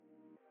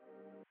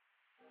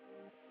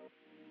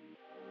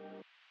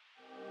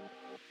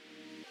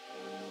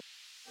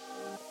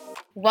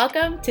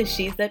Welcome to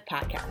She's Lit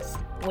Podcast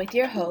with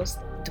your host,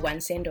 Dwen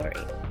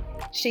Sandori.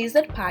 She's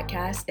Lit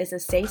Podcast is a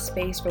safe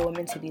space for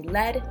women to be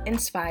led,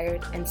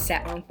 inspired, and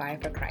set on fire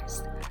for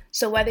Christ.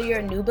 So whether you're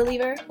a new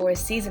believer or a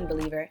seasoned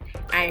believer,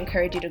 I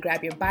encourage you to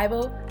grab your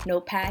Bible,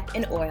 notepad,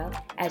 and oil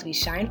as we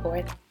shine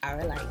forth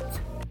our light.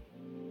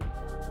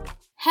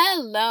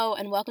 Hello,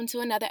 and welcome to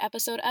another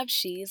episode of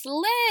She's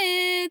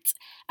Lit.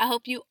 I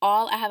hope you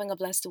all are having a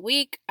blessed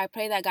week. I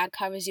pray that God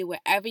covers you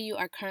wherever you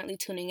are currently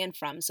tuning in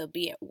from. So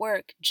be it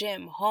work,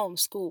 gym, home,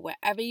 school,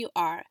 wherever you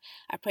are,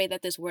 I pray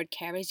that this word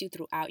carries you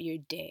throughout your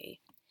day.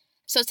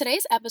 So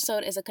today's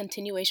episode is a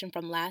continuation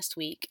from last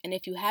week, and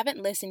if you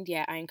haven't listened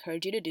yet, I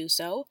encourage you to do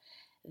so.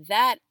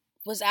 That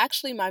was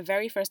actually my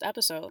very first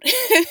episode.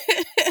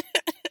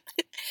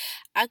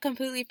 I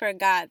completely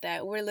forgot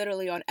that we're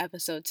literally on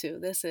episode 2.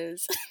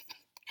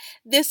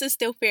 This is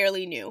still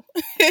fairly new.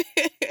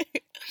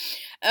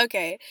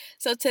 Okay,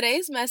 so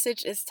today's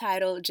message is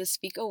titled, Just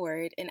Speak a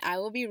Word, and I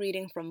will be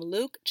reading from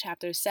Luke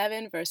chapter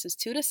 7, verses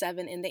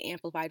 2-7 in the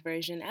Amplified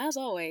Version, as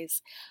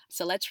always.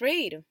 So let's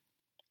read.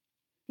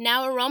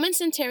 Now a Roman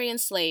centurion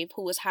slave,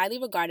 who was highly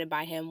regarded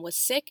by him, was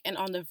sick and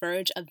on the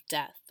verge of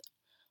death.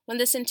 When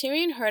the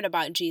centurion heard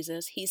about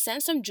Jesus, he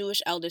sent some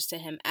Jewish elders to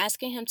him,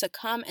 asking him to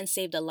come and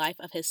save the life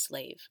of his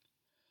slave.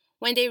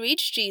 When they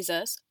reached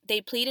Jesus,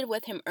 they pleaded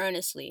with him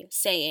earnestly,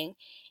 saying,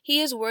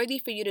 "He is worthy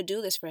for you to do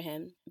this for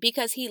him,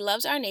 because he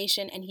loves our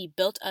nation and he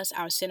built us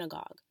our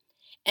synagogue."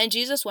 And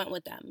Jesus went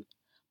with them.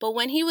 But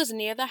when he was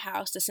near the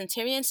house, the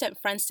centurion sent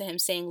friends to him,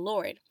 saying,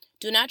 "Lord,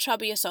 do not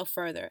trouble yourself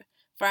further,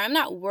 for I am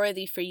not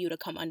worthy for you to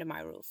come under my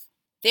roof.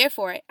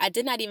 Therefore, I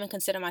did not even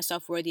consider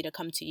myself worthy to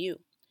come to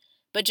you.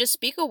 But just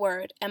speak a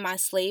word, and my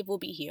slave will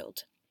be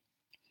healed."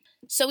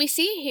 So we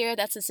see here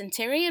that the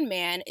centurion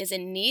man is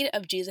in need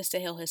of Jesus to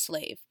heal his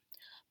slave.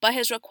 But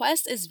his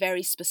request is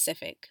very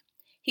specific.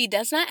 He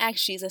does not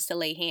ask Jesus to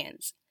lay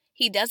hands.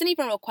 He doesn't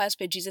even request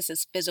for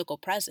Jesus' physical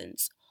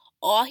presence.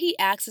 All he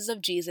asks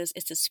of Jesus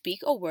is to speak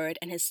a word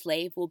and his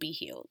slave will be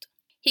healed.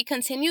 He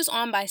continues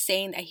on by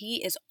saying that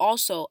he is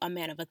also a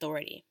man of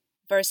authority.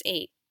 Verse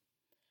 8,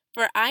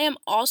 "For I am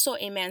also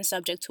a man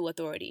subject to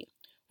authority,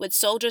 with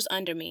soldiers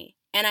under me.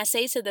 And I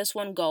say to this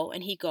one, go,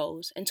 and he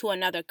goes, and to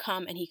another,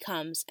 come, and he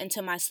comes, and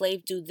to my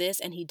slave, do this,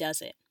 and he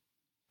does it."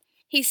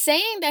 He's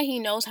saying that he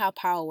knows how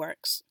power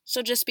works,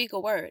 so just speak a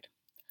word.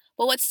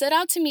 But what stood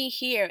out to me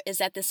here is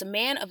that this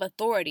man of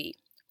authority,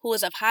 who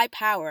is of high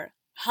power,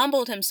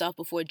 humbled himself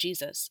before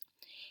Jesus.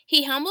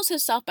 He humbles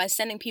himself by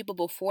sending people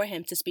before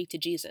him to speak to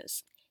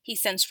Jesus. He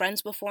sends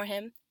friends before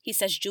him. He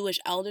sends Jewish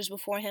elders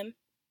before him.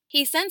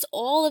 He sends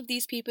all of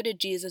these people to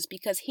Jesus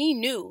because he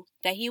knew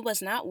that he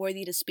was not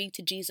worthy to speak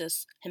to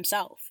Jesus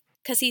himself.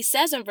 Because he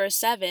says in verse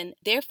 7,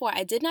 "Therefore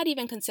I did not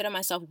even consider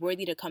myself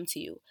worthy to come to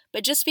you,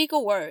 but just speak a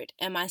word,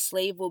 and my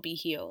slave will be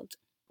healed."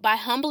 By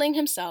humbling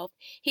himself,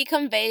 he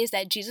conveys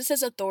that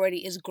Jesus'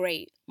 authority is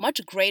great,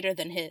 much greater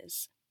than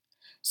his.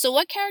 So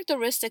what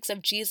characteristics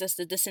of Jesus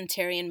did the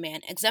centurion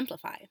man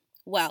exemplify?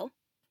 Well,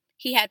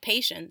 he had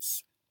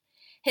patience.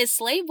 His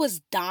slave was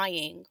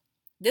dying.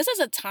 This is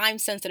a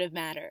time-sensitive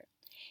matter.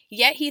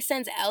 Yet he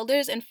sends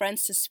elders and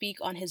friends to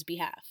speak on his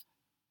behalf.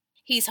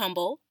 He's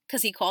humble,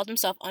 because he called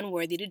himself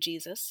unworthy to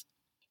Jesus.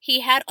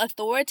 He had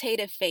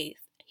authoritative faith.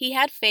 He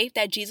had faith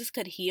that Jesus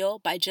could heal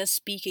by just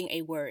speaking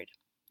a word.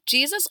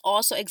 Jesus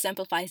also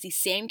exemplifies these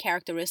same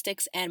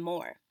characteristics and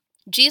more.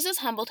 Jesus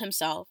humbled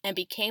himself and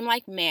became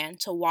like man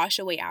to wash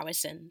away our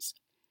sins.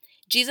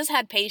 Jesus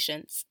had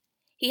patience.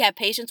 He had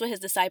patience with his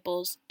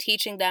disciples,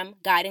 teaching them,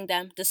 guiding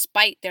them,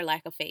 despite their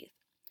lack of faith.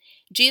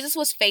 Jesus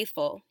was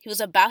faithful. He was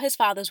about his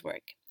Father's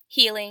work,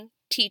 healing,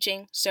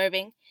 teaching,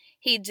 serving.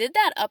 He did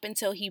that up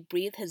until he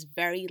breathed his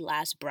very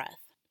last breath.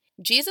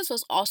 Jesus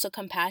was also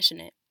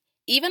compassionate.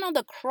 Even on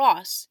the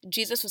cross,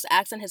 Jesus was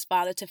asking his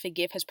Father to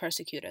forgive his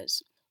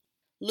persecutors.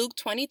 Luke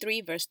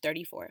 23, verse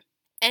 34.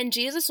 And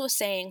Jesus was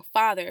saying,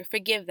 "Father,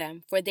 forgive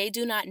them, for they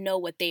do not know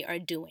what they are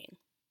doing."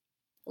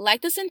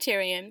 Like the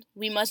centurion,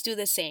 we must do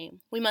the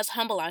same. We must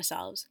humble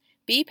ourselves,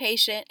 be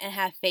patient, and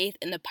have faith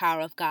in the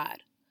power of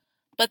God.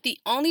 But the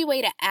only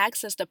way to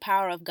access the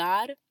power of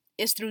God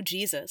is through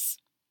Jesus.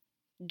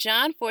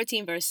 John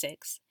 14, verse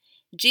 6.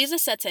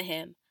 Jesus said to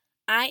him,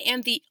 "I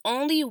am the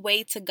only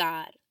way to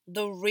God,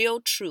 the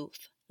real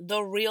truth,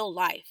 the real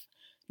life.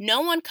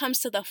 No one comes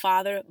to the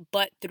Father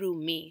but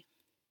through me."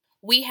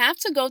 We have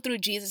to go through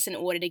Jesus in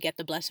order to get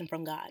the blessing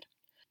from God.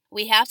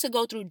 We have to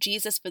go through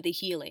Jesus for the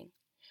healing.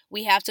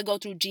 We have to go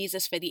through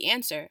Jesus for the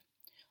answer.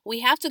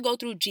 We have to go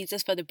through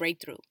Jesus for the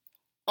breakthrough.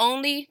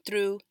 Only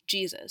through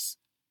Jesus.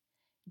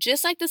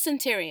 Just like the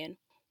centurion,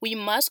 we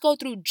must go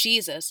through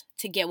Jesus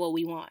to get what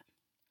we want.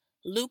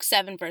 Luke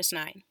 7, verse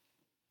 9.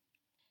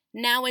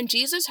 Now when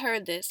Jesus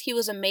heard this, he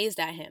was amazed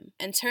at him,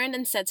 and turned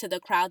and said to the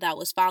crowd that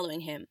was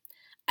following him,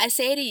 "I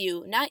say to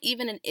you, not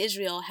even in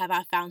Israel have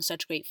I found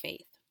such great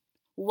faith."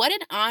 What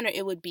an honor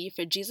it would be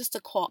for Jesus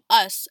to call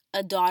us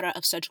a daughter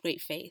of such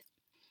great faith.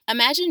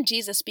 Imagine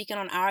Jesus speaking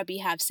on our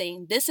behalf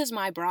saying, "This is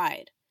my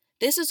bride.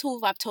 This is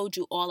who I've told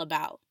you all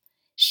about.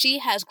 She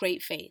has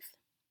great faith."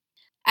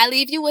 I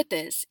leave you with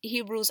this,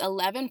 Hebrews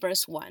 11,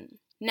 verse 1.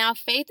 Now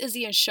faith is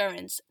the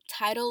insurance,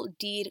 title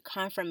deed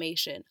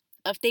confirmation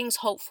of things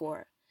hoped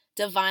for,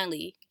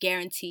 divinely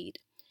guaranteed,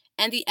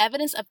 and the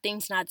evidence of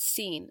things not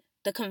seen,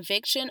 the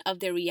conviction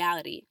of their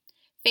reality.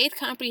 Faith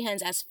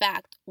comprehends as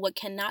fact what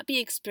cannot be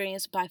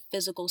experienced by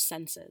physical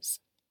senses.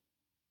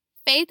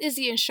 Faith is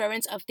the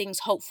insurance of things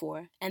hoped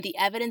for and the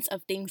evidence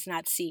of things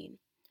not seen.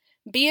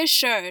 Be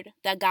assured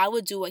that God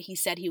will do what He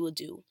said He will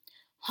do.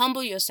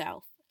 Humble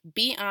yourself.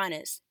 Be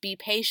honest. Be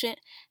patient.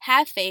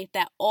 Have faith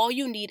that all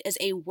you need is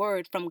a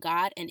word from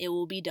God and it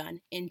will be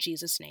done in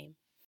Jesus' name.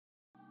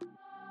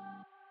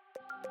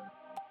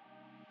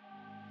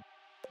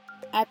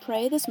 I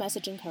pray this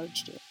message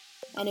encouraged you.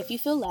 And if you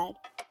feel led,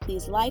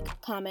 please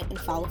like, comment, and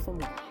follow for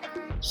more.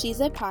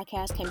 She's It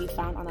Podcast can be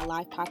found on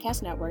Alive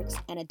Podcast Networks,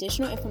 and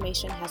additional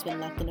information has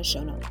been left in the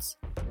show notes.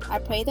 I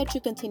pray that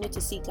you continue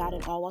to seek God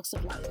in all walks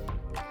of life.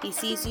 He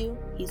sees you,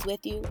 He's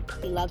with you,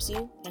 He loves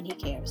you, and He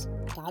cares.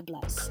 God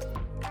bless.